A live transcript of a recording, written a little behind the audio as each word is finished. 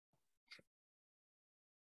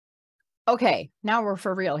Okay, now we're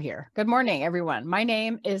for real here. Good morning, everyone. My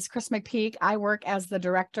name is Chris McPeak. I work as the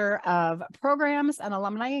Director of Programs and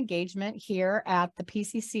Alumni Engagement here at the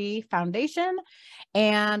PCC Foundation.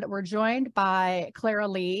 And we're joined by Clara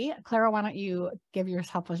Lee. Clara, why don't you give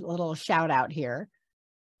yourself a little shout out here?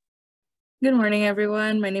 Good morning,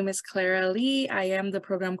 everyone. My name is Clara Lee. I am the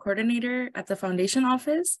Program Coordinator at the Foundation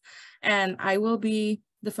Office, and I will be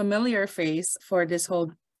the familiar face for this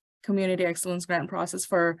whole Community Excellence Grant process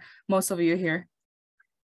for most of you here.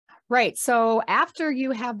 Right. So after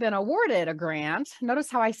you have been awarded a grant,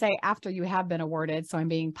 notice how I say after you have been awarded. So I'm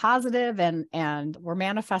being positive and we're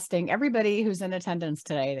manifesting everybody who's in attendance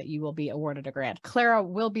today that you will be awarded a grant. Clara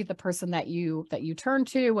will be the person that you turn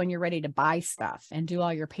to when you're ready to buy stuff and do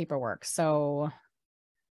all your paperwork. So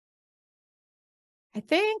I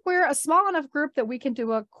think we're a small enough group that we can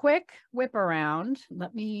do a quick whip around.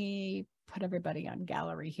 Let me put everybody on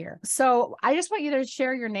gallery here. So I just want you to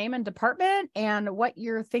share your name and department and what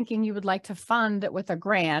you're thinking you would like to fund with a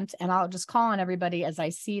grant. And I'll just call on everybody as I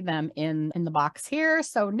see them in the box here.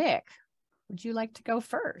 So Nick, would you like to go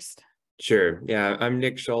first? Sure. Yeah, I'm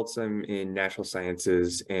Nick Schultz. I'm in Natural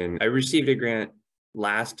Sciences, and I received a grant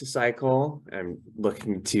last cycle. I'm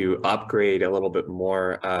looking to upgrade a little bit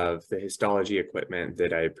more of the histology equipment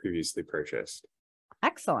that I previously purchased.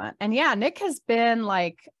 Excellent. And yeah, Nick has been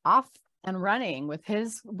like off and running with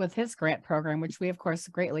his grant program, which we of course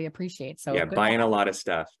greatly appreciate. So yeah, buying a lot of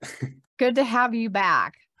stuff. Good to have you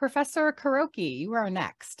back. Professor Kuroki, you are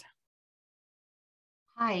next.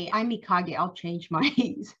 Hi, I'm Mikage. I'll change my.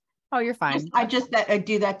 Oh, you're fine. I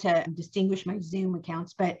do that to distinguish my Zoom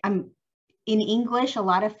accounts, but I'm in English.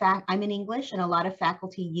 I'm in English, and a lot of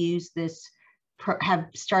faculty use this, have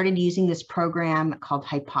started using this program called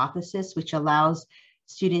Hypothesis, which allows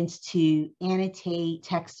students to annotate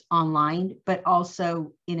text online, but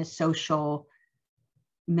also in a social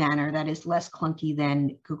manner that is less clunky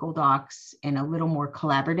than Google Docs and a little more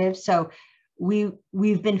collaborative. So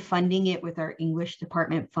we've been funding it with our English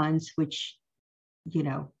department funds, which, you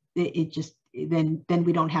know, it just, then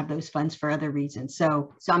we don't have those funds for other reasons.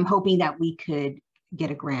 So I'm hoping that we could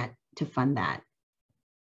get a grant to fund that.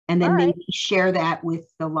 And then maybe share that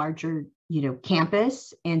with the larger,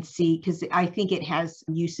 campus and see, because I think it has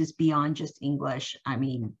uses beyond just English. I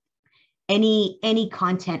mean, any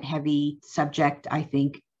content heavy subject, I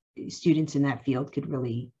think students in that field could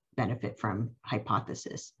really benefit from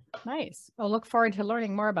Hypothesis. Nice. I'll look forward to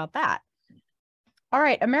learning more about that. All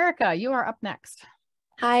right, America, you are up next.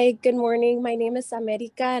 Hi, good morning. My name is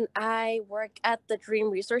America, and I work at the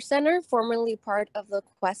Dream Resource Center, formerly part of the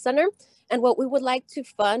Quest Center. And what we would like to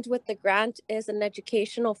fund with the grant is an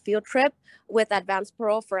educational field trip with advanced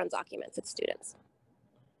parole for undocumented students.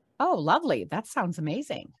 Oh, lovely. That sounds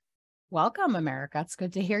amazing. Welcome, America. It's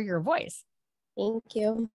good to hear your voice. Thank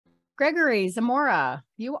you. Gregory Zamora,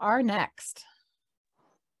 you are next.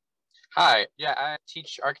 Hi. Yeah, I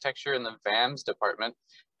teach architecture in the VAMS department,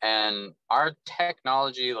 and our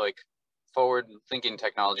technology, like forward-thinking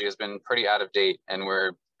technology, has been pretty out of date, and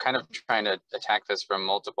we're kind of trying to attack this from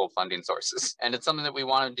multiple funding sources. And it's something that we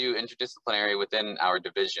want to do interdisciplinary within our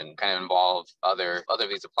division, kind of involve other of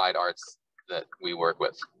these applied arts that we work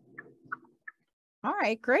with. All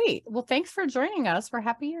right, great. Well, thanks for joining us. We're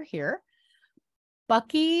happy you're here.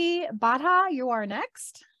 Bucky Bata, you are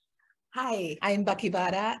next. Hi, I'm Bucky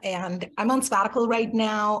Bada, and I'm on sabbatical right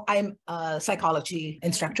now. I'm a psychology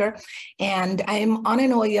instructor, and I'm on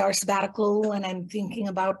an OER sabbatical, and I'm thinking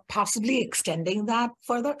about possibly extending that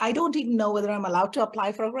further. I don't even know whether I'm allowed to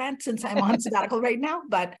apply for a grant since I'm on sabbatical right now,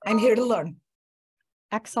 but I'm here to learn.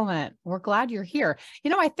 Excellent. We're glad you're here.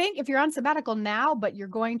 I think if you're on sabbatical now, but you're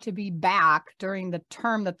going to be back during the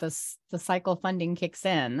term that the cycle funding kicks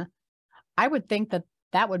in, I would think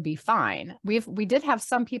that would be fine. We did have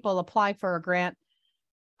some people apply for a grant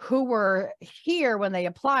who were here when they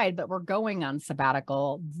applied, but were going on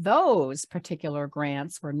sabbatical. Those particular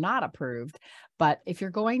grants were not approved. But if you're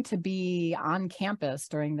going to be on campus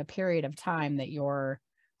during the period of time that your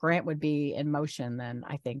grant would be in motion, then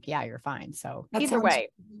I think, yeah, you're fine. So either way.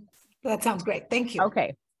 That sounds great. Thank you.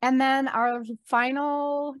 Okay. And then our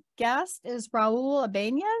final guest is Raul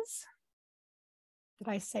Ibanez. Did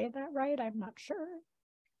I say that right? I'm not sure.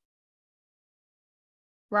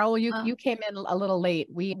 Raul, you came in a little late.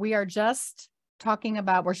 We are just talking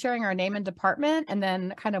about, we're sharing our name and department and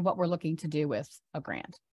then kind of what we're looking to do with a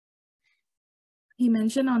grant. He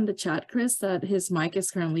mentioned on the chat, Chris, that his mic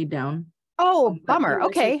is currently down. Oh, bummer.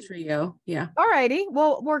 Okay. Trio. Yeah. All righty.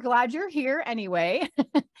 Well, we're glad you're here anyway.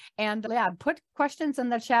 And yeah, put questions in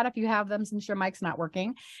the chat if you have them since your mic's not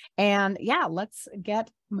working. And yeah, let's get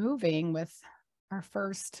moving with our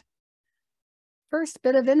first first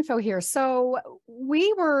bit of info here. So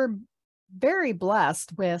we were very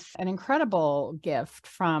blessed with an incredible gift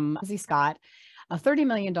from Lizzie Scott, $30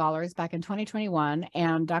 million back in 2021.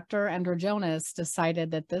 And Dr. Androjonas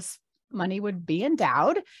decided that this money would be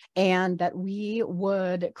endowed and that we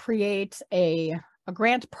would create a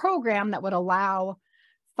grant program that would allow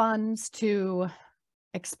funds to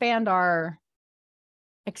expand our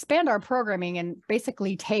programming and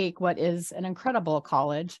basically take what is an incredible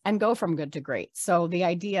college and go from good to great. So the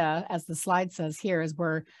idea, as the slide says here, is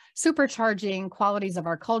we're supercharging qualities of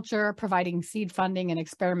our culture, providing seed funding and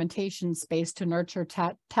experimentation space to nurture,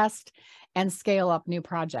 test, and scale up new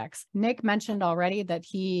projects. Nick mentioned already that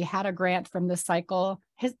he had a grant from this cycle.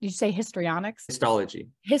 Did you say histrionics? Histology.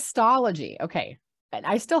 Histology. Okay. And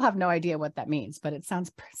I still have no idea what that means, but it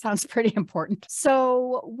sounds pretty important.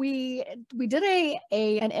 So we did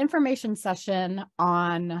an information session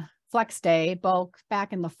on Flex Day, both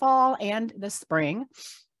back in the fall and the spring.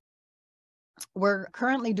 We're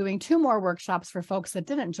currently doing 2 more workshops for folks that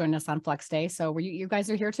didn't join us on Flex Day. So you guys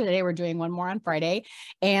are here today. We're doing 1 more on Friday.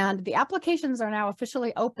 And the applications are now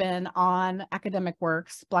officially open on Academic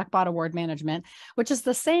Works, Blackbaud Award Management, which is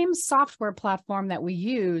the same software platform that we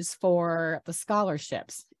use for the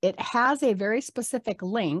scholarships. It has a very specific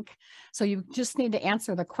link. So you just need to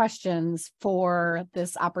answer the questions for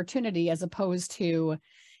this opportunity as opposed to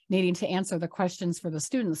needing to answer the questions for the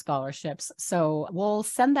student scholarships. So we'll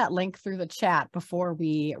send that link through the chat before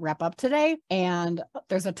we wrap up today. And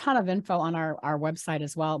there's a ton of info on our website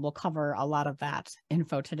as well. We'll cover a lot of that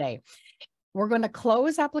info today. We're going to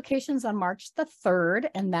close applications on March the 3rd,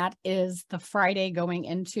 and that is the Friday going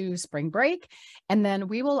into spring break. And then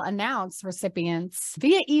we will announce recipients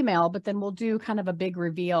via email, but then we'll do kind of a big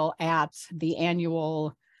reveal at the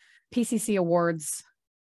annual PCC Awards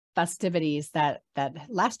festivities that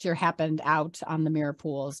last year happened out on the mirror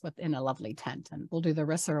pools within a lovely tent, and we'll do the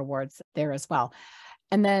RISER Awards there as well.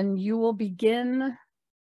 And then you will begin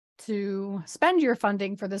to spend your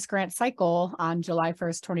funding for this grant cycle on July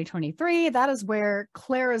 1st, 2023. That is where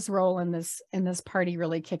Clara's role in this party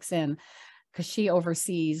really kicks in, because she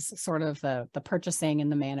oversees sort of the purchasing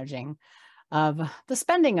and the managing of the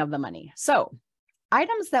spending of the money. So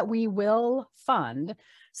items that we will fund,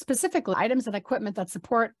 specifically items and equipment that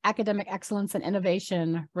support academic excellence and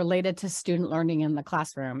innovation related to student learning in the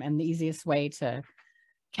classroom. And the easiest way to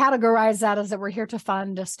categorize that is that we're here to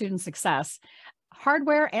fund student success.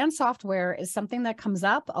 Hardware and software is something that comes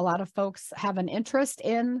up. A lot of folks have an interest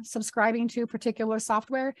in subscribing to particular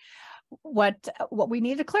software. What we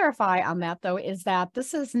need to clarify on that, though, is that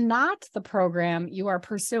this is not the program you are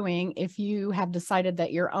pursuing if you have decided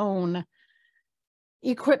that your own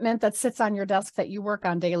equipment that sits on your desk that you work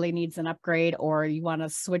on daily needs an upgrade, or you want to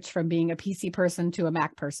switch from being a PC person to a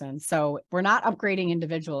Mac person. So we're not upgrading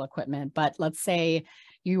individual equipment, but let's say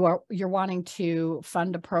you're wanting to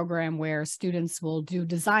fund a program where students will do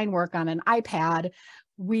design work on an iPad.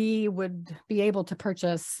 We would be able to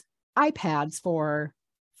purchase iPads for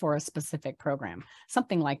a specific program,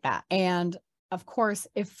 something like that. And of course,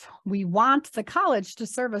 if we want the college to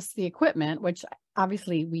service the equipment, which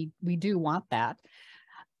obviously we do want that,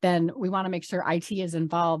 then we want to make sure IT is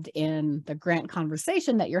involved in the grant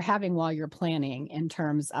conversation that you're having while you're planning, in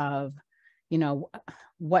terms of,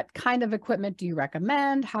 what kind of equipment do you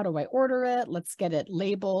recommend? How do I order it? Let's get it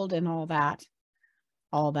labeled and all that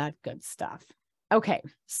good stuff. Okay,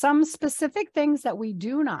 some specific things that we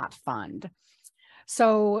do not fund.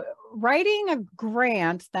 So writing a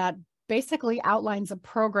grant that basically outlines a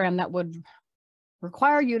program that would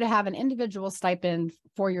require you to have an individual stipend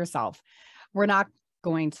for yourself, we're not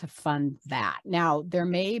going to fund that. Now, there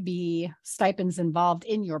may be stipends involved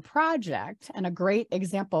in your project, and a great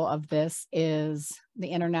example of this is the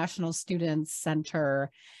International Students Center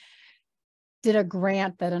did a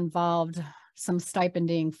grant that involved some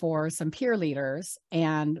stipending for some peer leaders,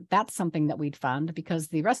 and that's something that we'd fund, because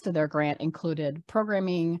the rest of their grant included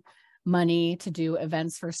programming money to do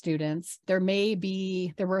events for students. There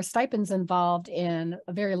were stipends involved in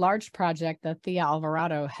a very large project that Thea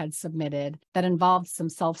Alvarado had submitted that involved some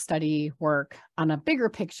self-study work on a bigger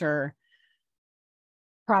picture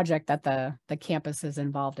project that the campus is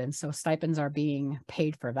involved in. So stipends are being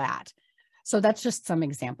paid for that. So that's just some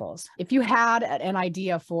examples. If you had an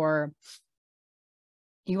idea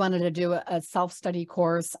you wanted to do a self-study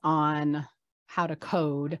course on how to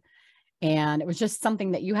code, and it was just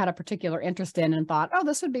something that you had a particular interest in and thought, oh,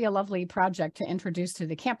 this would be a lovely project to introduce to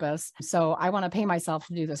the campus, so I want to pay myself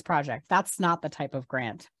to do this project. That's not the type of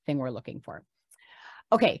grant thing we're looking for.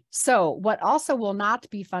 Okay, so what also will not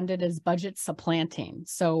be funded is budget supplanting.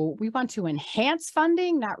 So we want to enhance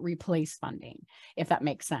funding, not replace funding, if that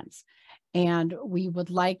makes sense. And we would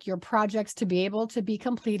like your projects to be able to be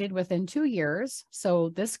completed within 2 years. So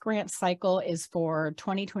this grant cycle is for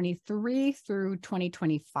 2023 through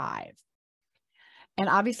 2025. And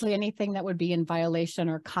obviously anything that would be in violation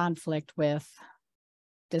or conflict with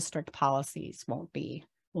district policies will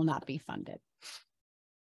not be funded.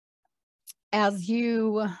 As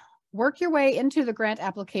you work your way into the grant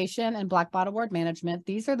application and Blackbaud Award Management,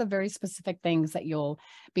 these are the very specific things that you'll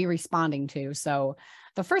be responding to. So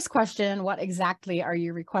the first question, what exactly are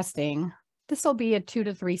you requesting? This will be a 2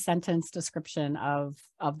 to 3 sentence description of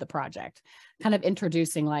the project, kind of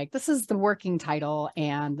introducing like, this is the working title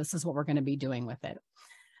and this is what we're going to be doing with it.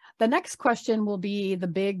 The next question will be the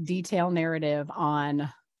big detail narrative on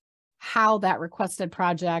how that requested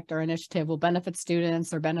project or initiative will benefit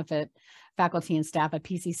students or benefit faculty and staff at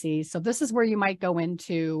PCC. So this is where you might go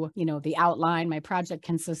into, the outline. My project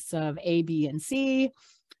consists of A, B, and C,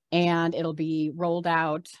 and it'll be rolled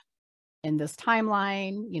out in this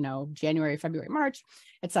timeline, January, February, March,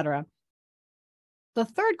 etc. The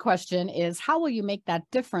third question is, how will you make that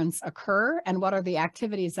difference occur, and what are the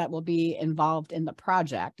activities that will be involved in the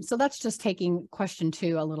project? So that's just taking question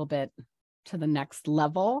 2 a little bit to the next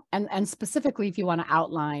level. And specifically, if you want to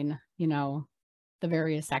outline, the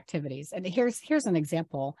various activities. And here's an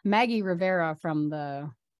example. Maggie Rivera from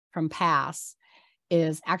PASS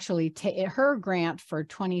is actually, her grant for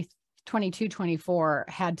 2022-24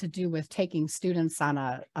 had to do with taking students on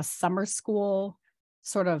a summer school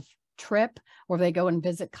sort of trip where they go and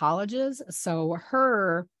visit colleges. So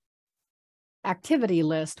her activity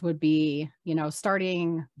list would be,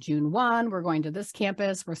 starting June 1, we're going to this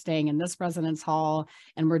campus, we're staying in this residence hall,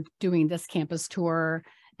 and we're doing this campus tour.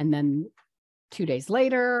 And then 2 days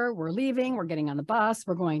later, we're leaving, we're getting on the bus,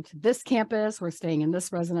 we're going to this campus, we're staying in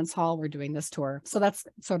this residence hall, we're doing this tour. So that's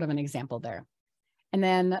sort of an example there. And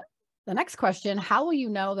then the next question, how will you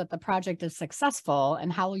know that the project is successful,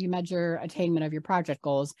 and how will you measure attainment of your project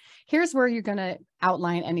goals? Here's where you're going to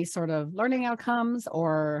outline any sort of learning outcomes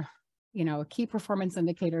or key performance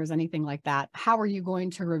indicators, anything like that. How are you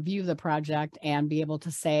going to review the project and be able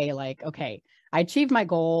to say like, okay, I achieved my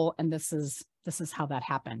goal and this is how that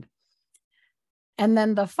happened. And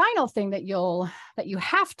then the final thing that you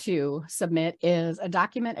have to submit is a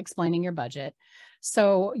document explaining your budget.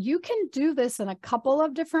 So you can do this in a couple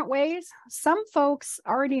of different ways. Some folks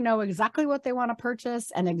already know exactly what they want to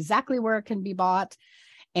purchase and exactly where it can be bought,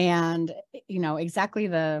 and exactly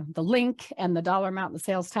the link and the dollar amount and the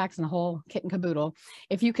sales tax and the whole kit and caboodle.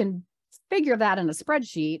 If you can figure that in a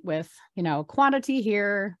spreadsheet with quantity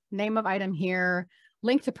here, name of item here,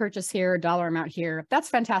 link to purchase here, dollar amount here, that's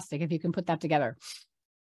fantastic if you can put that together.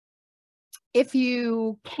 If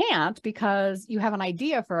you can't, because you have an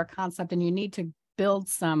idea for a concept and you need to build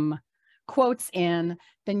some quotes in,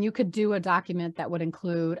 then you could do a document that would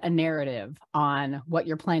include a narrative on what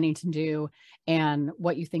you're planning to do and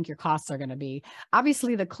what you think your costs are going to be.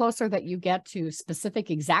 Obviously, the closer that you get to specific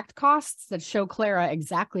exact costs that show Clara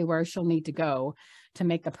exactly where she'll need to go to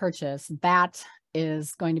make the purchase, that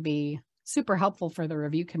is going to be super helpful for the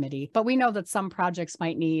review committee. But we know that some projects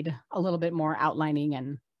might need a little bit more outlining,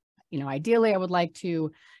 and ideally I would like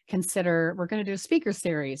to consider, we're going to do a speaker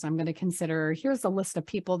series. I'm going to consider, here's a list of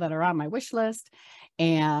people that are on my wish list,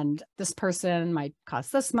 and this person might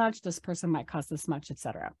cost this much, this person might cost this much,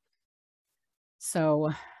 etc.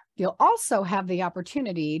 So you'll also have the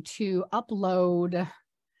opportunity to upload,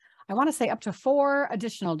 I want to say up to 4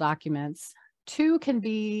 additional documents. 2 can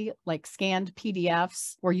be like scanned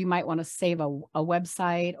PDFs where you might want to save a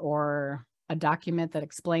website or a document that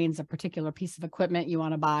explains a particular piece of equipment you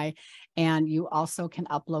want to buy. And you also can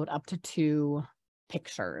upload up to 2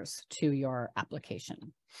 pictures to your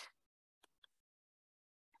application.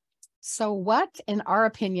 So what, in our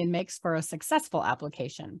opinion, makes for a successful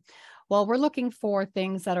application? Well, we're looking for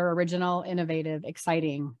things that are original, innovative,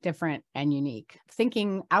 exciting, different, and unique.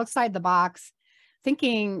 Thinking outside the box,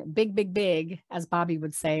 thinking big, big, big, as Bobby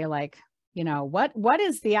would say, like, what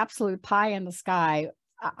is the absolute pie in the sky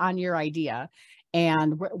on your idea,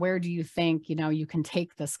 and where do you think you can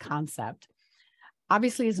take this concept?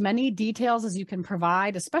 Obviously, as many details as you can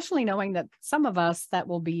provide, especially knowing that some of us that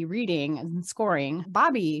will be reading and scoring,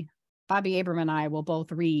 Bobby Abram and I will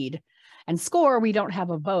both read and score. We don't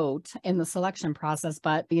have a vote in the selection process,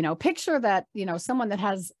 but picture that someone that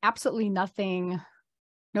has absolutely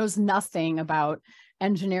knows nothing about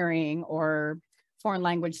engineering or foreign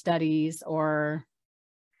language studies or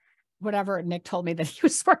whatever Nick told me that he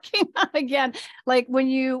was working on again. Like when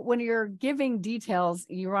you're giving details,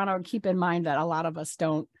 you want to keep in mind that a lot of us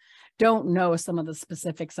don't don't know some of the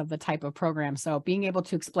specifics of the type of program. So being able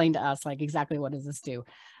to explain to us, like, exactly what does this do?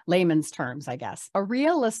 Layman's terms, I guess. A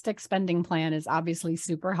realistic spending plan is obviously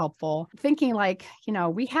super helpful. Thinking like, you know,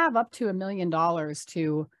 we have up to $1 million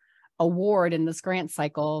to award in this grant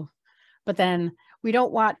cycle, but then we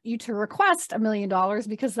don't want you to request $1 million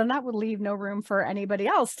because then that would leave no room for anybody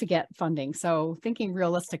else to get funding. So thinking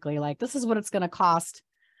realistically, like, this is what it's going to cost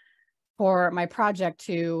for my project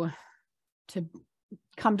to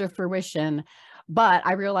come to fruition. But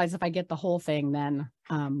I realize if I get the whole thing, then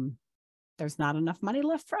there's not enough money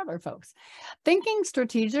left for other folks. Thinking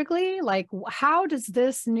strategically, like, how does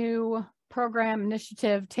this new program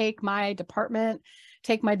initiative take my department,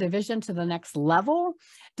 take my division to the next level?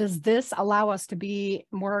 Does this allow us to be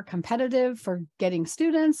more competitive for getting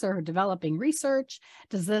students or developing research?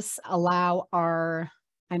 Does this allow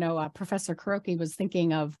I know Professor Kuroki was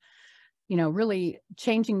thinking of, you know, really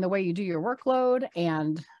changing the way you do your workload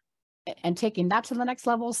and taking that to the next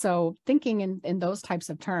level. So thinking in those types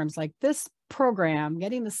of terms, like this program,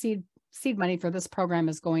 getting the seed money for this program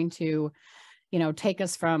is going to, you know, take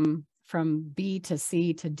us from B to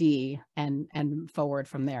C to D and forward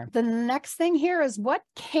from there. The next thing here is, what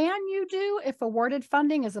can you do if awarded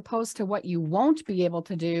funding, as opposed to what you won't be able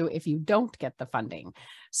to do if you don't get the funding.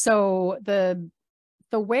 So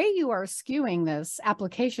the way you are skewing this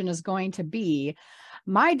application is going to be,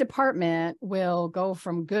 my department will go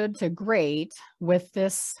from good to great with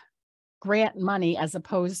this grant money, as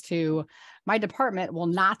opposed to my department will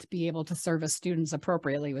not be able to service students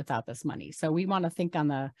appropriately without this money. So we want to think on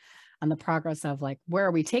the progress of, like, where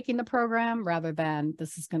are we taking the program, rather than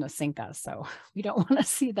this is going to sink us. So we don't want to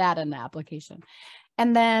see that in the application.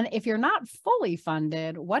 And then if you're not fully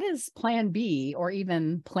funded, what is plan B or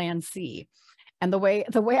even plan C? And the way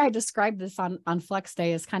I describe this on Flex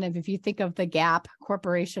Day is kind of, if you think of the Gap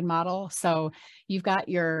Corporation model. So you've got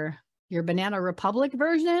your Banana Republic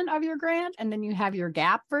version of your grant, and then you have your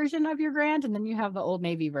Gap version of your grant, and then you have the Old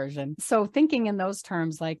Navy version. So thinking in those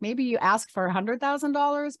terms, like, maybe you ask for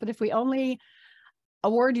 $100,000, but if we only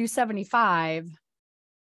award you 75,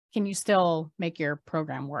 can you still make your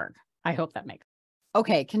program work? I hope that makes sense.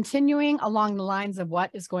 Okay, continuing along the lines of what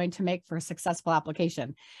is going to make for a successful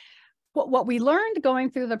application. What we learned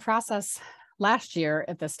going through the process last year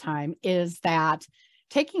at this time is that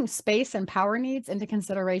taking space and power needs into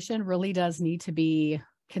consideration really does need to be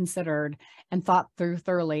considered and thought through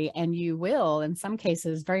thoroughly. And you will, in some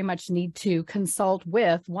cases, very much need to consult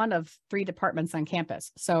with one of 3 departments on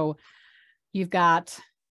campus. So you've got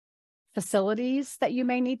facilities that you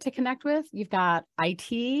may need to connect with. You've got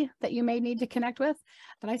IT that you may need to connect with.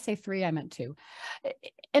 Did I say 3? I meant 2.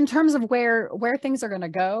 In terms of where things are going to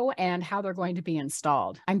go and how they're going to be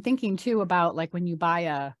installed. I'm thinking too about, like, when you buy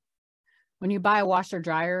a washer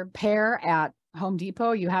dryer pair at Home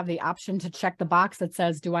Depot, you have the option to check the box that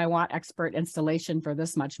says, do I want expert installation for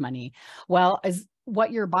this much money? Well, is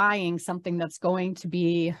what you're buying something that's going to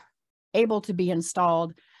be able to be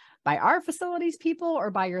installed by our facilities people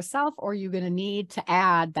or by yourself, or are you going to need to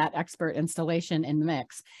add that expert installation in the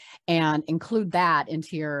mix and include that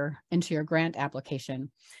into your grant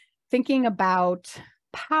application? Thinking about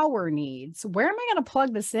power needs, where am I going to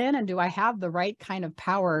plug this in, and do I have the right kind of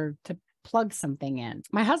power to plug something in?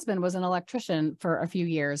 My husband was an electrician for a few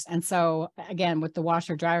years, and so again, with the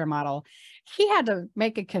washer dryer model, he had to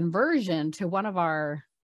make a conversion to one of our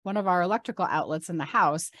electrical outlets in the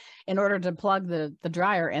house in order to plug the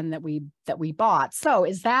dryer in that we bought. So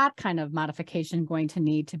is that kind of modification going to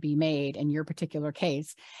need to be made in your particular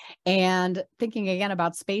case? And thinking again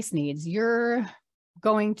about space needs, you're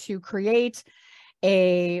going to create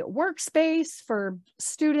a workspace for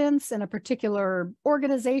students in a particular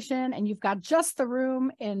organization, and you've got just the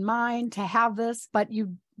room in mind to have this, but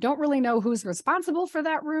you don't really know who's responsible for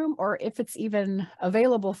that room or if it's even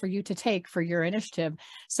available for you to take for your initiative.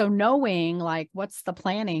 So knowing, like, what's the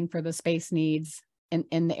planning for the space needs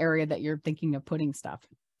in the area that you're thinking of putting stuff.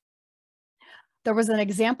 There was an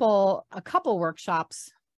example, a couple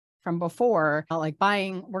workshops from before, like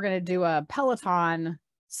we're going to do a Peloton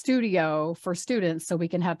studio for students so we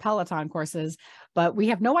can have Peloton courses, but we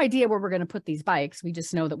have no idea where we're going to put these bikes. We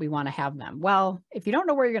just know that we want to have them. Well, if you don't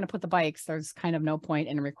know where you're going to put the bikes, there's kind of no point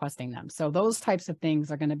in requesting them. So those types of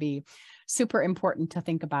things are going to be super important to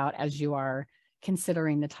think about as you are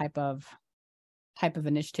considering the type of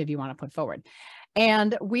initiative you want to put forward.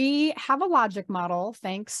 And we have a logic model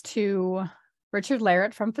thanks to Richard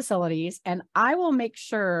Larrett from Facilities, and I will make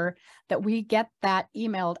sure that we get that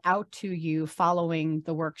emailed out to you following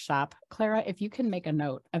the workshop. Clara, if you can make a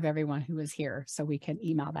note of everyone who is here so we can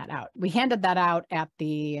email that out. We handed that out at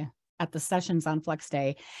the at the sessions on Flex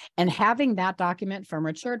Day. And having that document from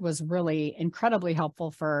Richard was really incredibly helpful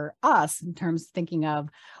for us in terms of thinking of,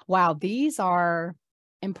 wow, these are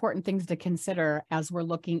important things to consider as we're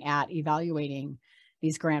looking at evaluating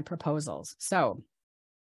these grant proposals. So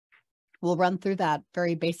we'll run through that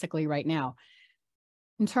very basically right now.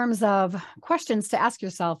 In terms of questions to ask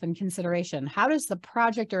yourself in consideration, how does the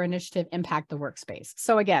project or initiative impact the workspace?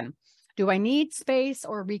 So again, do I need space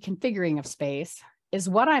or reconfiguring of space? Is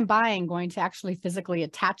what I'm buying going to actually physically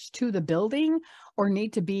attach to the building or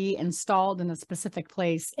need to be installed in a specific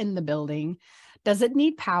place in the building? Does it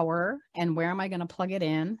need power, and where am I going to plug it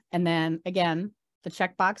in? And then again, the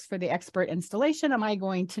checkbox for the expert installation, am I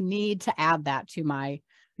going to need to add that to my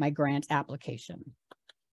grant application?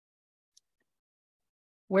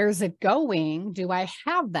 Where's it going? Do I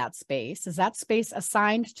have that space? Is that space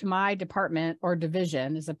assigned to my department or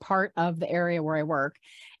division? Is it part of the area where I work?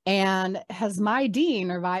 And has my dean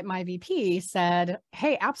or my VP said,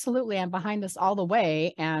 hey, absolutely, I'm behind this all the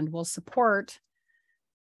way and will support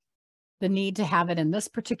the need to have it in this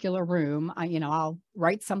particular room. I'll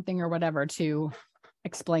write something or whatever to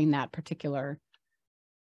explain that particular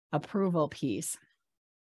approval piece.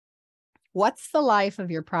 What's the life of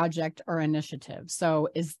your project or initiative? So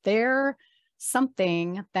is there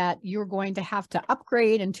something that you're going to have to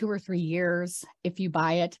upgrade in 2 or 3 years if you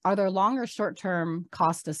buy it? Are there long or short-term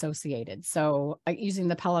costs associated? So using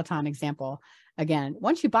the Peloton example, again,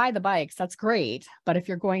 once you buy the bikes, that's great. But if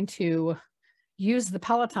you're going to use the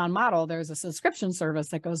Peloton model, there's a subscription service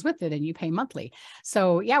that goes with it and you pay monthly.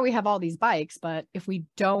 So yeah, we have all these bikes, but if we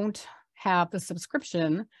don't have the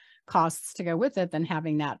subscription costs to go with it, then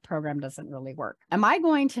having that program doesn't really work. Am I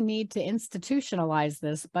going to need to institutionalize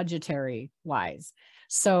this budgetary wise?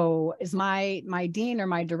 So is my dean or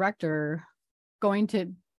my director going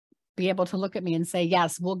to be able to look at me and say,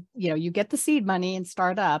 yes, well, you get the seed money and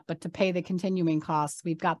start up, but to pay the continuing costs,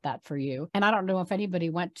 we've got that for you. And I don't know if anybody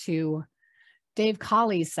went to Dave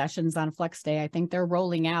Colley's sessions on Flex Day. I think they're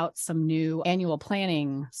rolling out some new annual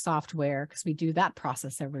planning software because we do that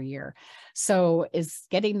process every year. So is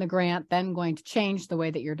getting the grant then going to change the way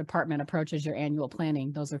that your department approaches your annual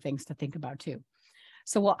planning? Those are things to think about too.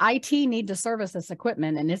 So will IT need to service this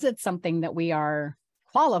equipment? And is it something that we are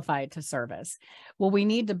qualified to service? Will we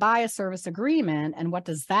need to buy a service agreement? And what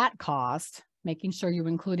does that cost? Making sure you're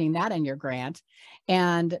including that in your grant.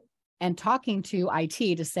 And talking to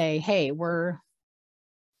IT to say, hey,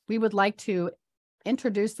 we would like to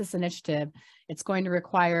introduce this initiative. It's going to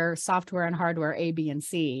require software and hardware A, B, and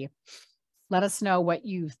C. Let us know what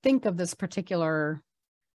you think of this particular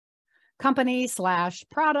company /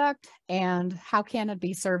 product and how can it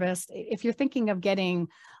be serviced. If you're thinking of getting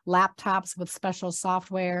laptops with special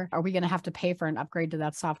software, are we going to have to pay for an upgrade to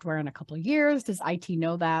that software in a couple of years? Does IT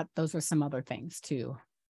know that? Those are some other things to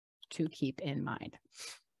keep in mind.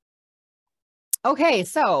 Okay,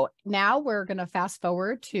 so now we're going to fast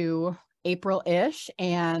forward to April-ish,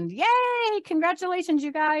 and yay, congratulations,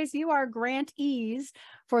 you guys. You are grantees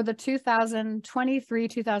for the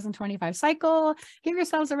 2023-2025 cycle. Give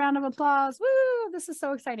yourselves a round of applause. Woo, this is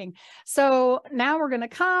so exciting. So now we're going to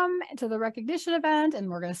come to the recognition event and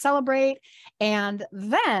we're going to celebrate. And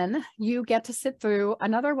then you get to sit through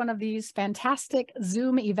another one of these fantastic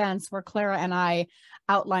Zoom events where Clara and I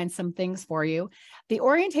outline some things for you. The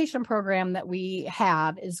orientation program that we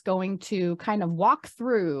have is going to kind of walk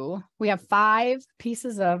through. We have 5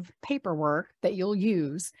 pieces of paperwork that you'll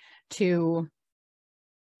use to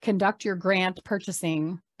conduct your grant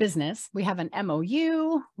purchasing business. We have an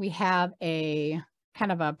MOU. We have a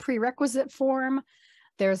kind of a prerequisite form.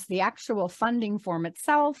 There's the actual funding form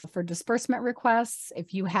itself for disbursement requests.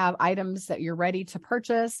 If you have items that you're ready to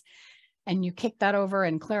purchase, and you kick that over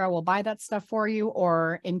and Clara will buy that stuff for you,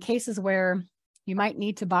 or in cases where you might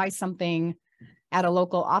need to buy something at a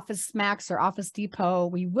local Office Max or Office Depot,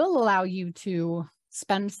 we will allow you to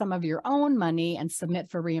spend some of your own money and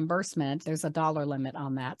submit for reimbursement. There's a dollar limit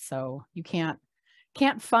on that. So you can't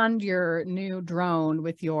fund your new drone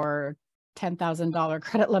with your $10,000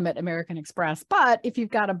 credit limit American Express. But if you've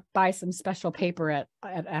got to buy some special paper at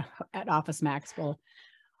Office Max, we'll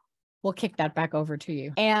kick that back over to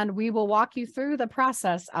you. And we will walk you through the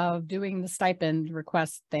process of doing the stipend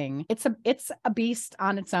request thing. It's a beast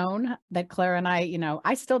on its own that Clara and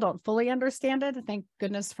I still don't fully understand it. Thank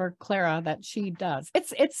goodness for Clara that she does.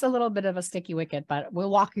 It's a little bit of a sticky wicket, but we'll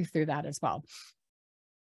walk you through that as well.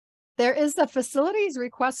 There is a facilities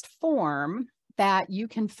request form that you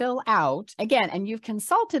can fill out again, and you've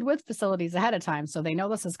consulted with facilities ahead of time, so they know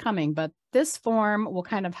this is coming, but this form will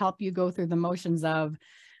kind of help you go through the motions of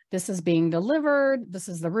this is being delivered, this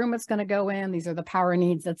is the room it's going to go in, these are the power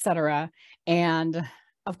needs, etc. And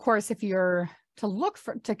of course, if you're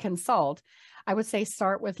to consult, I would say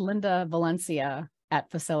start with Linda Valencia at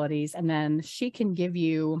Facilities, and then she can give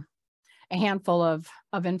you a handful of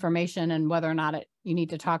information and whether or not you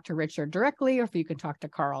need to talk to Richard directly, or if you can talk to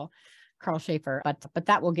Carl Schaefer, but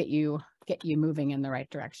that will get you moving in the right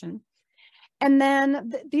direction. And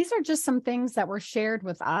then these are just some things that were shared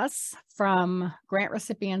with us from grant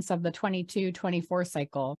recipients of the 22-24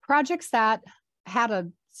 cycle. Projects that had a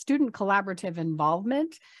student collaborative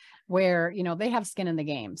involvement where, you know, they have skin in the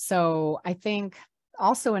game. So I think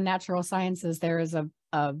also in natural sciences, there is a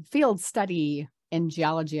field study in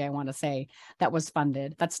geology, I want to say, that was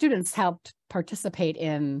funded, that students helped participate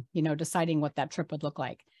in, you know, deciding what that trip would look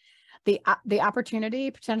like. The opportunity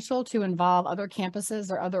potential to involve other campuses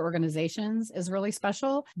or other organizations is really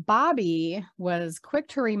special. Bobby was quick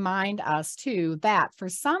to remind us too that for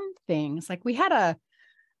some things, like we had a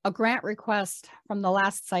grant request from the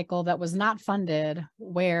last cycle that was not funded,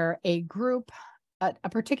 where a group, a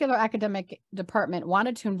particular academic department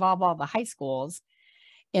wanted to involve all the high schools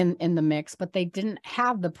in the mix, but they didn't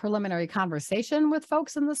have the preliminary conversation with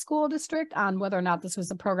folks in the school district on whether or not this was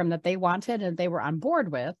a program that they wanted and they were on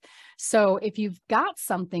board with. So if you've got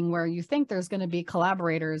something where you think there's going to be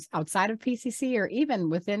collaborators outside of PCC or even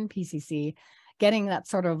within PCC, getting that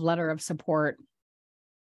sort of letter of support,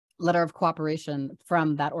 letter of cooperation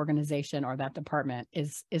from that organization or that department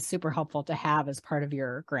is super helpful to have as part of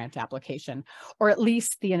your grant application, or at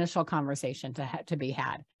least the initial conversation to be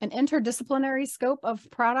had. An interdisciplinary scope of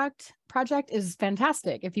project is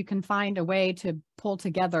fantastic if you can find a way to pull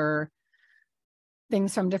together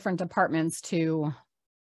things from different departments to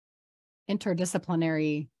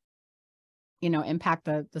interdisciplinary, you know, impact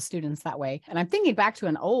the students that way. And I'm thinking back to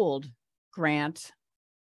an old grant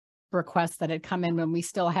requests that had come in when we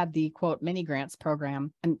still had the quote mini grants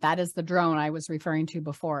program, and that is the drone I was referring to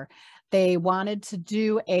before. They wanted to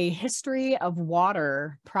do a history of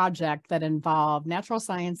water project that involved natural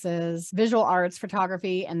sciences, visual arts,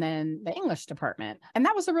 photography, and then the English department. And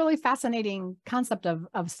that was a really fascinating concept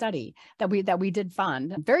of study that we did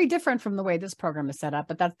fund. Very different from the way this program is set up,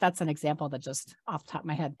 but that's an example that just off the top of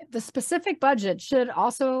my head. The specific budget should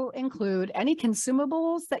also include any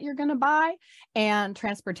consumables that you're going to buy and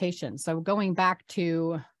transportation. So going back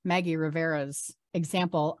to Maggie Rivera's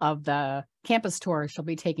example of the campus tour she'll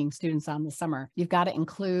be taking students on this summer, you've got to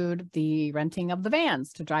include the renting of the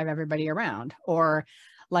vans to drive everybody around. Or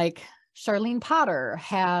like Charlene Potter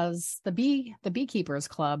has the Beekeepers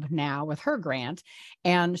Club now with her grant,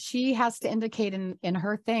 and she has to indicate in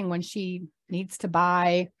her thing when she needs to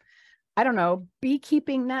buy, I don't know,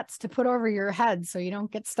 beekeeping nets to put over your head so you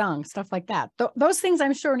don't get stung, stuff like that. Those things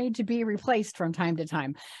I'm sure need to be replaced from time to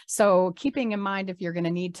time. So keeping in mind, if you're going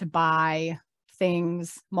to need to buy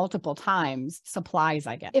things multiple times, supplies,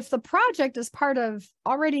 I guess. If the project is part of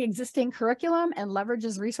already existing curriculum and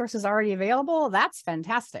leverages resources already available, that's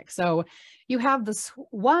fantastic. So you have this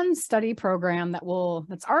one study program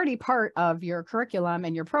that's already part of your curriculum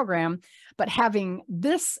and your program, but having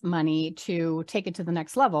this money to take it to the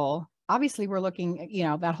next level, obviously we're looking, you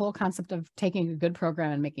know, that whole concept of taking a good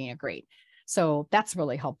program and making it great. So that's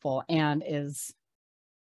really helpful and is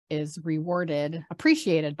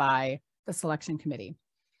appreciated by the selection committee.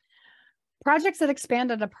 Projects that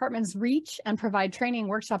expand a department's reach and provide training,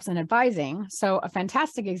 workshops, and advising. So a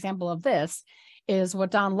fantastic example of this is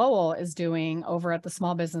what Don Lowell is doing over at the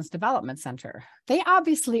Small Business Development Center. They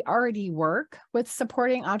obviously already work with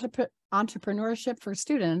supporting entrepreneurship for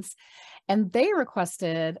students, and they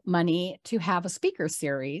requested money to have a speaker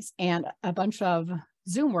series and a bunch of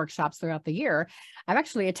Zoom workshops throughout the year. I've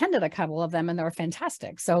actually attended a couple of them and they're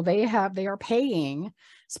fantastic. So they are paying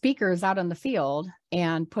speakers out in the field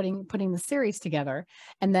and putting the series together.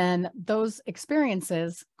 And then those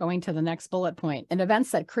experiences, going to the next bullet point, and events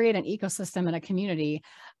that create an ecosystem and a community,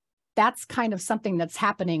 that's kind of something that's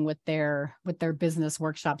happening with their business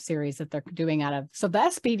workshop series that they're doing out of. So the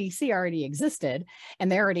SBDC already existed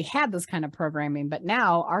and they already had this kind of programming, but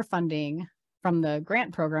now our funding from the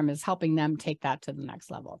grant program is helping them take that to the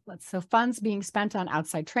next level. So funds being spent on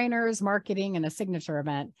outside trainers, marketing, and a signature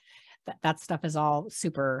event, that stuff is all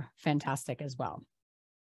super fantastic as well.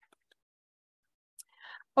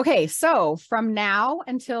 Okay, so from now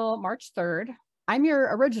until March 3rd, I'm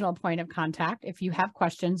your original point of contact if you have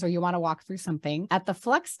questions or you want to walk through something. At the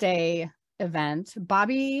Flex Day event,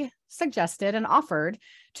 Bobby suggested and offered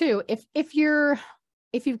to, if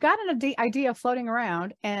you've got an idea floating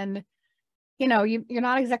around and you know, you're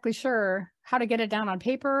not exactly sure how to get it down on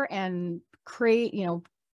paper and create, you know,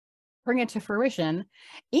 bring it to fruition,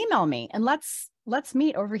 email me and let's let's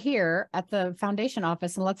meet over here at the foundation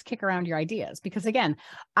office and let's kick around your ideas. Because again,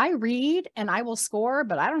 I read and I will score,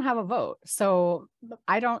 but I don't have a vote. So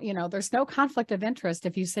I don't, there's no conflict of interest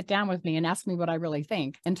if you sit down with me and ask me what I really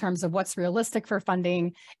think in terms of what's realistic for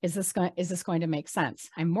funding. Is this going to make sense?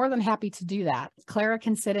 I'm more than happy to do that. Clara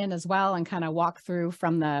can sit in as well and kind of walk through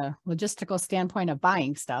from the logistical standpoint of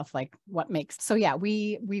buying stuff, like what makes. So yeah,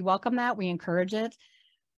 we welcome that. We encourage it.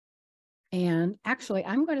 And actually,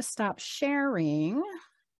 I'm going to stop sharing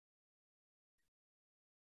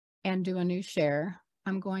and do a new share.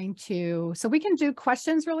 I'm going to, so we can do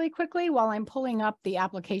questions really quickly while I'm pulling up the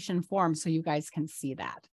application form so you guys can see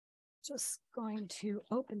that. Just going to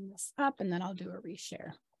open this up and then I'll do a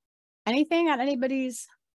reshare. Anything on anybody's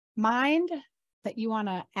mind that you want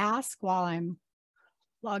to ask while I'm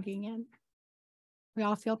logging in? We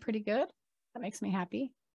all feel pretty good? That makes me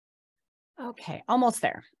happy. Okay, almost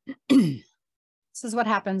there. This is what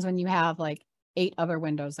happens when you have like 8 other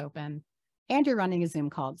windows open and you're running a Zoom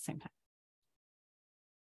call at the same time.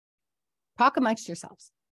 Talk amongst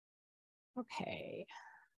yourselves. Okay.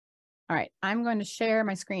 All right, I'm going to share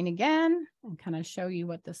my screen again and kind of show you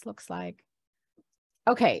what this looks like.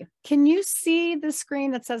 Okay, can you see the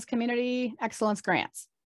screen that says Community Excellence Grants?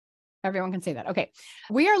 Everyone can see that. Okay,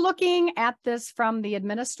 we are looking at this from the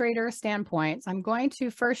administrator standpoint. So I'm going to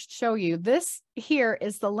first show you this. Here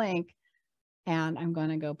is the link, and I'm going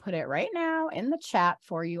to go put it right now in the chat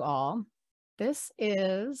for you all. This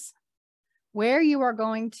is where you are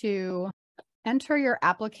going to enter your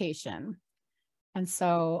application. And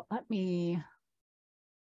so let me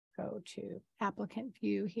go to applicant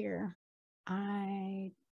view here.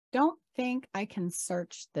 I don't think I can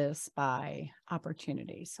search this by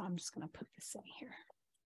opportunity. So I'm just going to put this in here.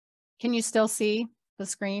 Can you still see the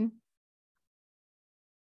screen?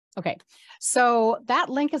 Okay, so that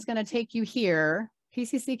link is going to take you here,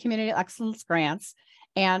 PCC Community Excellence Grants.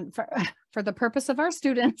 And for the purpose of our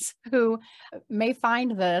students who may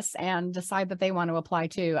find this and decide that they want to apply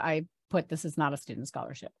to, I put this is not a student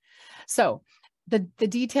scholarship. So the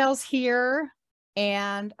details here.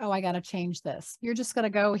 And, oh, I got to change this. You're just going to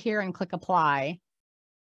go here and click apply.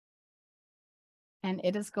 And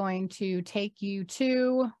it is going to take you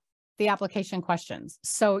to the application questions.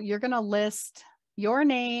 So you're going to list your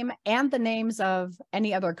name and the names of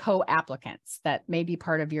any other co-applicants that may be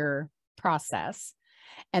part of your process.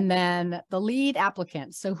 And then the lead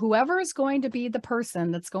applicant. So whoever is going to be the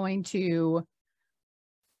person that's going to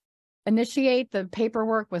initiate the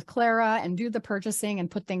paperwork with Clara and do the purchasing and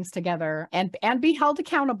put things together and be held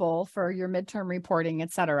accountable for your midterm reporting,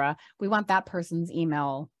 etc. We want that person's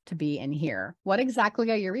email to be in here. What exactly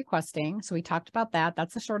are you requesting? So we talked about that.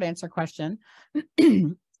 That's a short answer question.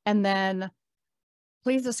 And then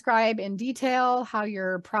please describe in detail how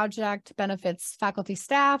your project benefits faculty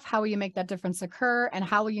staff. How will you make that difference occur? And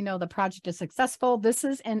how will you know the project is successful? This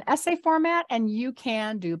is in essay format, and you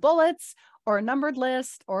can do bullets or a numbered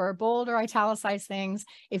list or bold or italicized things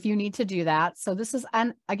if you need to do that. So this is,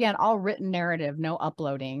 again, all written narrative, no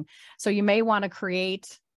uploading. So you may want to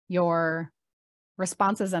create your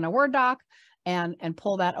responses in a Word doc and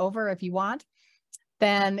pull that over if you want.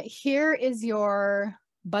 Then here is your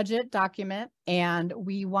budget document, and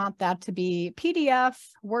we want that to be PDF,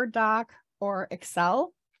 Word doc, or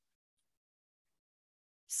Excel.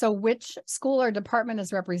 So which school or department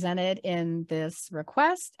is represented in this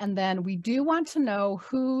request? And then we do want to know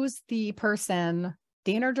who's the person,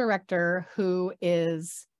 dean or director, who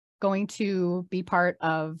is going to be part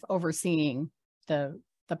of overseeing the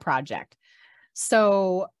project.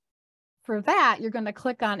 So for that, you're going to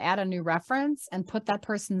click on add a new reference and put that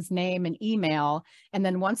person's name and email. And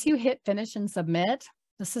then once you hit finish and submit,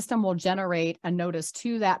 the system will generate a notice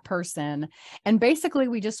to that person. And basically,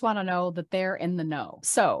 we just want to know that they're in the know.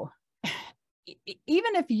 So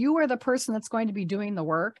even if you are the person that's going to be doing the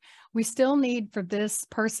work, we still need for this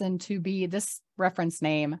person to be, this reference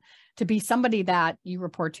name, to be somebody that you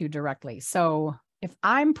report to directly. So if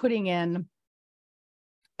I'm putting in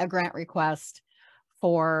a grant request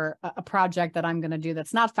for a project that I'm going to do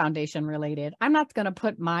that's not foundation related, I'm not going to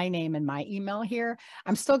put my name and my email here.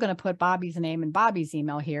 I'm still going to put Bobby's name and Bobby's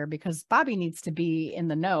email here because Bobby needs to be in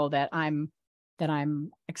the know that I'm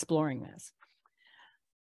exploring this.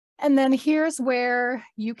 And then here's where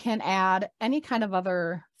you can add any kind of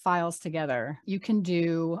other files together. You can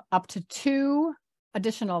do up to 2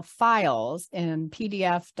 additional files in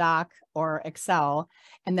PDF, doc, or Excel,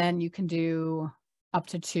 and then you can do up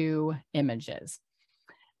to 2 images.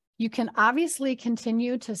 You can obviously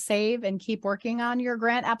continue to save and keep working on your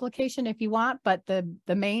grant application if you want, but the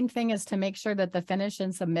main thing is to make sure that the finish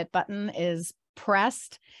and submit button is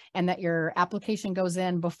pressed and that your application goes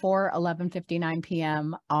in before 11:59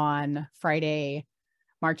 p.m. on Friday,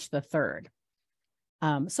 March the 3rd.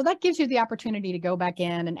 So that gives you the opportunity to go back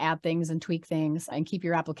in and add things and tweak things and keep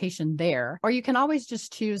your application there. Or you can always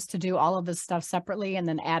just choose to do all of this stuff separately and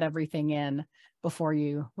then add everything in before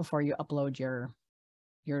you upload your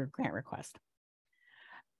grant request.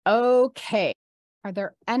 Okay. Are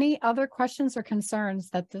there any other questions or concerns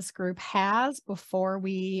that this group has before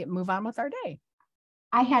we move on with our day?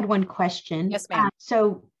 I had one question. Yes, ma'am.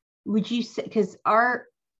 So would you say, because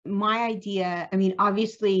my idea, I mean,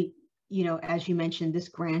 obviously, you know, as you mentioned, this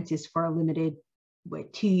grant is for a limited,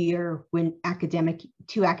 2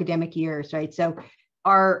 academic years, right? So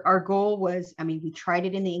our goal was, I mean, we tried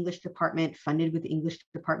it in the English department, funded with English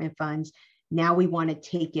department funds. Now we want to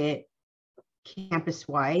take it campus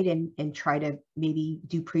wide and try to maybe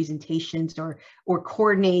do presentations or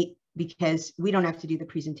coordinate, because we don't have to do the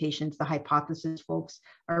presentations. The hypothesis folks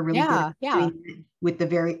are really good doing with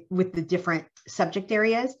the different subject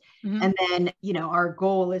areas. Mm-hmm. And then, you know, our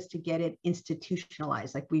goal is to get it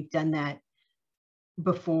institutionalized. Like we've done that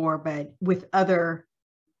before, but with other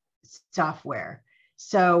software.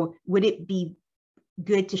 So would it be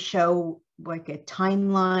good to show like a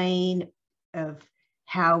timeline of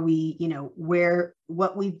how we, you know,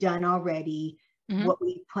 what we've done already, mm-hmm. what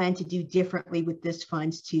we plan to do differently with this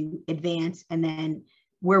funds to advance, and then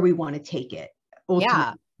where we want to take it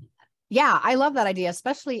ultimately. Yeah, I love that idea,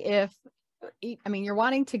 especially if, I mean, you're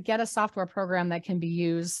wanting to get a software program that can be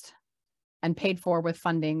used and paid for with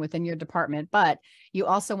funding within your department, but you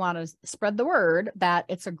also want to spread the word that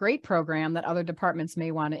it's a great program that other departments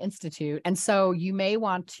may want to institute. And so you may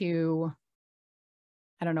want to,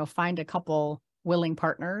 I don't know, find a couple willing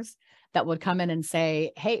partners that would come in and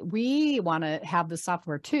say, hey, we want to have the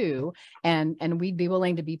software too, and we'd be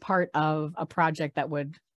willing to be part of a project that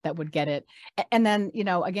would get it. And then, you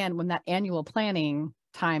know, again, when that annual planning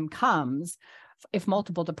time comes, if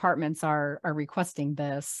multiple departments are requesting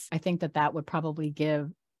this, I think that would probably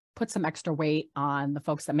put some extra weight on the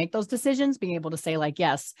folks that make those decisions, being able to say like,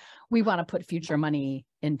 yes, we want to put future money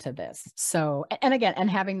into this. So, and again, and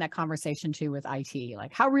having that conversation too with IT,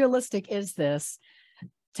 like how realistic is this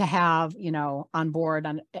to have, you know, on board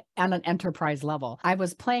on an enterprise level. I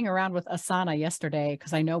was playing around with Asana yesterday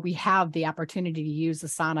because I know we have the opportunity to use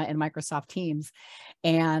Asana in Microsoft Teams.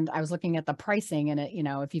 And I was looking at the pricing, and it, you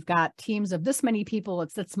know, if you've got teams of this many people,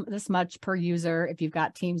 it's this much per user. If you've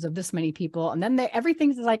got teams of this many people, and then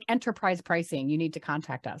everything's like enterprise pricing, you need to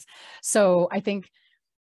contact us. So I think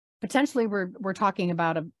potentially we're talking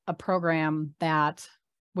about a program that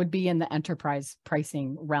would be in the enterprise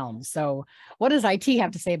pricing realm. So what does IT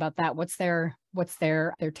have to say about that? What's their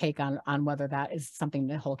take on whether that is something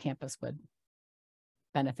the whole campus would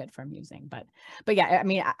benefit from using? But yeah, I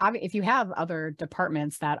mean, if you have other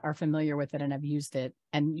departments that are familiar with it and have used it,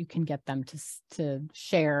 and you can get them to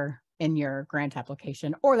share in your grant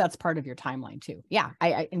application, or that's part of your timeline too. Yeah,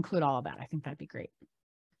 I include all of that. I think that'd be great.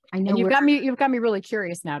 I know, and you've got me really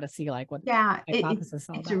curious now to see like what hypothesis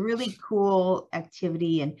it's a really cool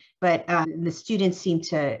activity, but the students seem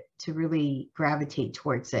to really gravitate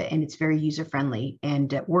towards it, and it's very user friendly,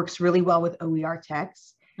 and it works really well with OER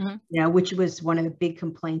text. Mm-hmm. You know, which was one of the big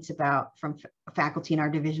complaints from faculty in our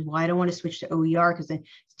division. Well, I don't want to switch to OER because then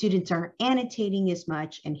students aren't annotating as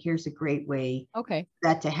much, and here's a great way for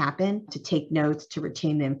that to happen, to take notes, to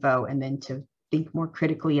retain the info, and then to think more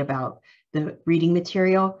critically about the reading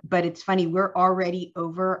material. But it's funny, we're already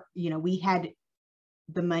over, you know, we had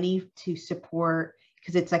the money to support,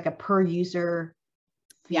 because it's like a per user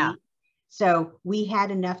fee. Yeah. So we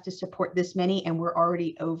had enough to support this many, and we're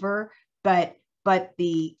already over, but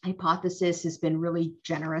the hypothesis has been really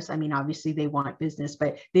generous. I mean, obviously they want business,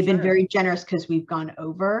 but they've been very generous because we've gone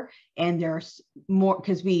over, and there's more,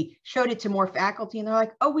 because we showed it to more faculty and they're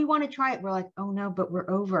like, oh, we want to try it. We're like, oh no, but we're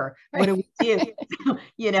over. What do we do?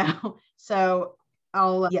 You know, so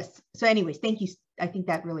yes. So anyways, thank you. I think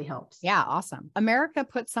that really helps. Yeah. Awesome. America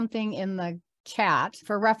put something in the chat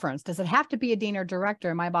for reference. Does it have to be a dean or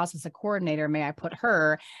director? My boss is a coordinator. May I put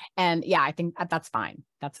her? And yeah, I think that's fine.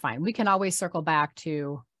 That's fine. We can always circle back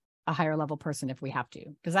to a higher level person if we have to.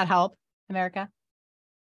 Does that help, America?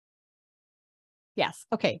 Yes.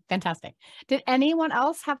 Okay. Fantastic. Did anyone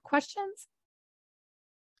else have questions?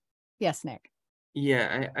 Yes, Nick.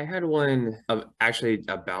 Yeah, I had one actually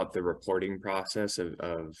about the reporting process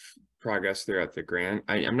of progress throughout the grant.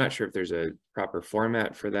 I'm not sure if there's a proper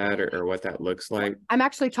format for that or what that looks like. I'm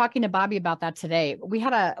actually talking to Bobby about that today. We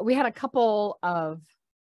had a couple of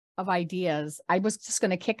ideas. I was just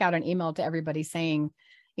going to kick out an email to everybody saying,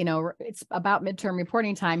 you know, it's about midterm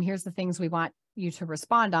reporting time. Here's the things we want you to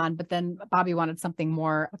respond on, but then Bobby wanted something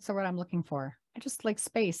more, what's the word I'm looking for? I just like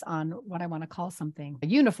space on what I want to call something, a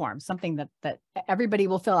uniform, something that everybody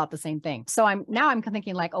will fill out the same thing. So I'm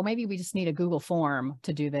thinking like, oh, maybe we just need a Google form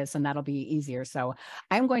to do this and that'll be easier. So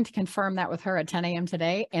I'm going to confirm that with her at 10 a.m.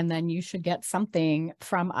 today. And then you should get something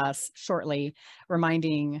from us shortly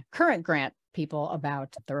reminding current grant people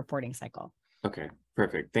about the reporting cycle. Okay,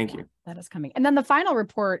 perfect. Thank you. That is coming. And then the final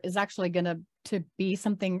report is actually going to be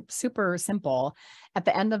something super simple. At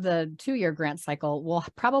the end of the 2-year grant cycle, we'll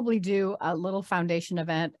probably do a little foundation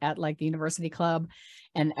event at like the University Club,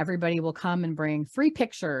 and everybody will come and bring 3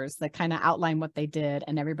 pictures that kind of outline what they did,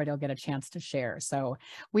 and everybody will get a chance to share. So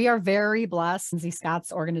we are very blessed. Lindsay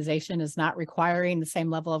Scott's organization is not requiring the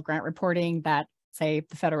same level of grant reporting that, say,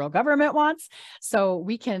 the federal government wants. So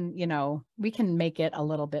we can, we can make it a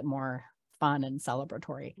little bit more fun and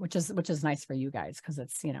celebratory, which is nice for you guys, because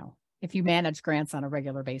it's, if you manage grants on a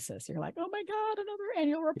regular basis, you're like, oh my God, another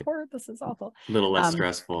annual report. This is awful. A little less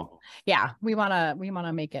stressful. Yeah, we want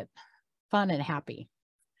to make it fun and happy.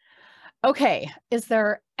 Okay, is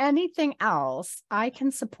there anything else I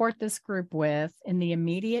can support this group with in the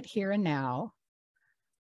immediate here and now?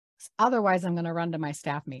 Otherwise, I'm going to run to my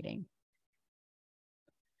staff meeting.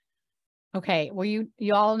 Okay, well,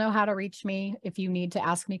 you all know how to reach me if you need to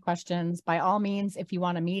ask me questions. By all means, if you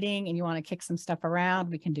want a meeting and you want to kick some stuff around,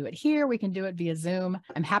 we can do it here. We can do it via Zoom.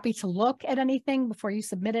 I'm happy to look at anything before you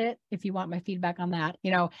submit it if you want my feedback on that.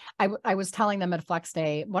 I was telling them at Flex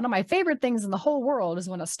Day, one of my favorite things in the whole world is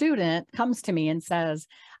when a student comes to me and says,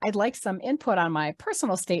 I'd like some input on my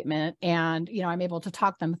personal statement, and I'm able to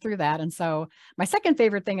talk them through that. And so my second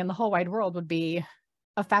favorite thing in the whole wide world would be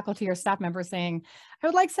a faculty or staff member saying, I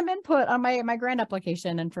would like some input on my grant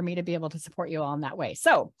application, and for me to be able to support you all in that way.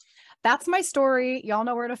 So that's my story. Y'all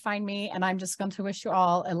know where to find me, and I'm just going to wish you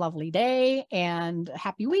all a lovely day and a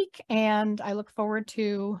happy week. And I look forward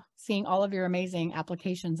to seeing all of your amazing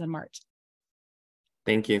applications in March.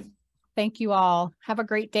 Thank you. Thank you all. Have a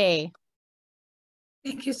great day.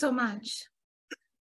 Thank you so much.